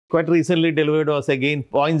quite recently delivered was again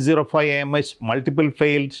 0.05 AMH, multiple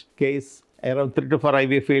failed case, around 3 to 4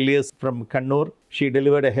 IVF failures from Kannur. She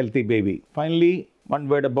delivered a healthy baby. Finally, one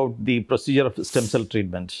word about the procedure of stem cell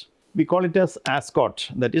treatment. We call it as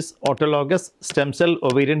ASCOT, that is autologous stem cell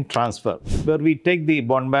ovarian transfer, where we take the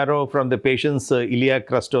bone marrow from the patient's iliac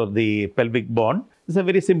crust or the pelvic bone. It's a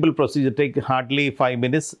very simple procedure, take hardly 5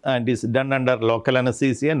 minutes and is done under local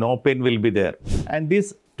anesthesia, no pain will be there. And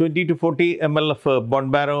this 20 to 40 ml of bone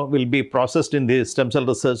marrow will be processed in the stem cell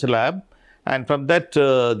research lab, and from that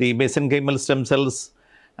the mesenchymal stem cells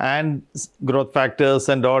and growth factors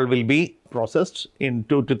and all will be processed. In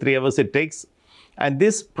 2 to 3 hours it takes. And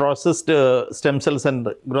this processed stem cells and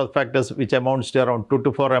growth factors, which amounts to around 2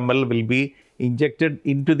 to 4 ml, will be injected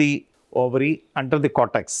into the ovary under the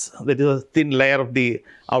cortex. That is a thin layer of the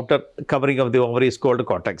outer covering of the ovary is called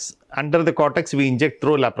cortex. Under the cortex, we inject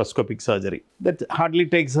through laparoscopic surgery. That hardly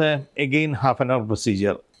takes again half an hour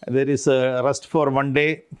procedure. There is a rest for 1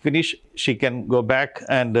 day. Finish, she can go back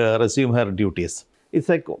and resume her duties. It's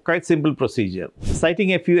a quite simple procedure.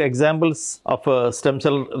 Citing a few examples of stem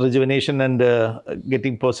cell rejuvenation and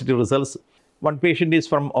getting positive results. One patient is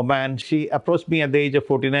from Oman. She approached me at the age of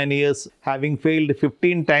 49 years, having failed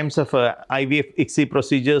 15 times of IVF ICSI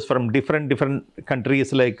procedures from different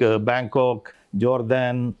countries like Bangkok,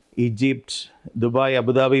 Jordan, Egypt, Dubai,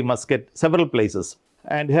 Abu Dhabi, Muscat, several places.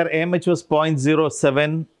 And her AMH was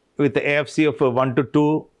 0.07 with the AFC of 1 to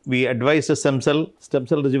 2. We advised a stem cell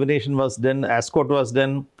rejuvenation was done, ASCOT was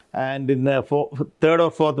done, and in the third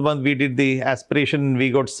or fourth month we did the aspiration. We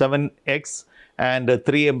got 7 eggs and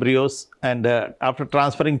 3 embryos, and after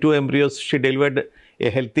transferring 2 embryos, she delivered a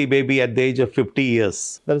healthy baby at the age of 50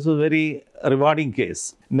 years. That was a very rewarding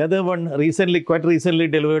case. Another one quite recently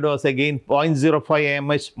delivered was again 0.05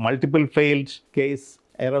 AMH, multiple failed case,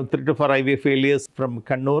 around 3 to 4 IVF failures from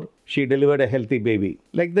Kannur. She delivered a healthy baby.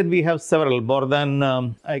 Like that, we have several, more than,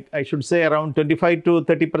 I should say around 25 to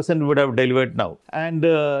 30% would have delivered now. And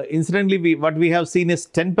incidentally, what we have seen is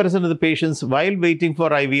 10% of the patients, while waiting for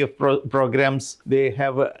IVF programs, they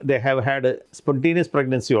have had a spontaneous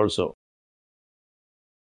pregnancy also.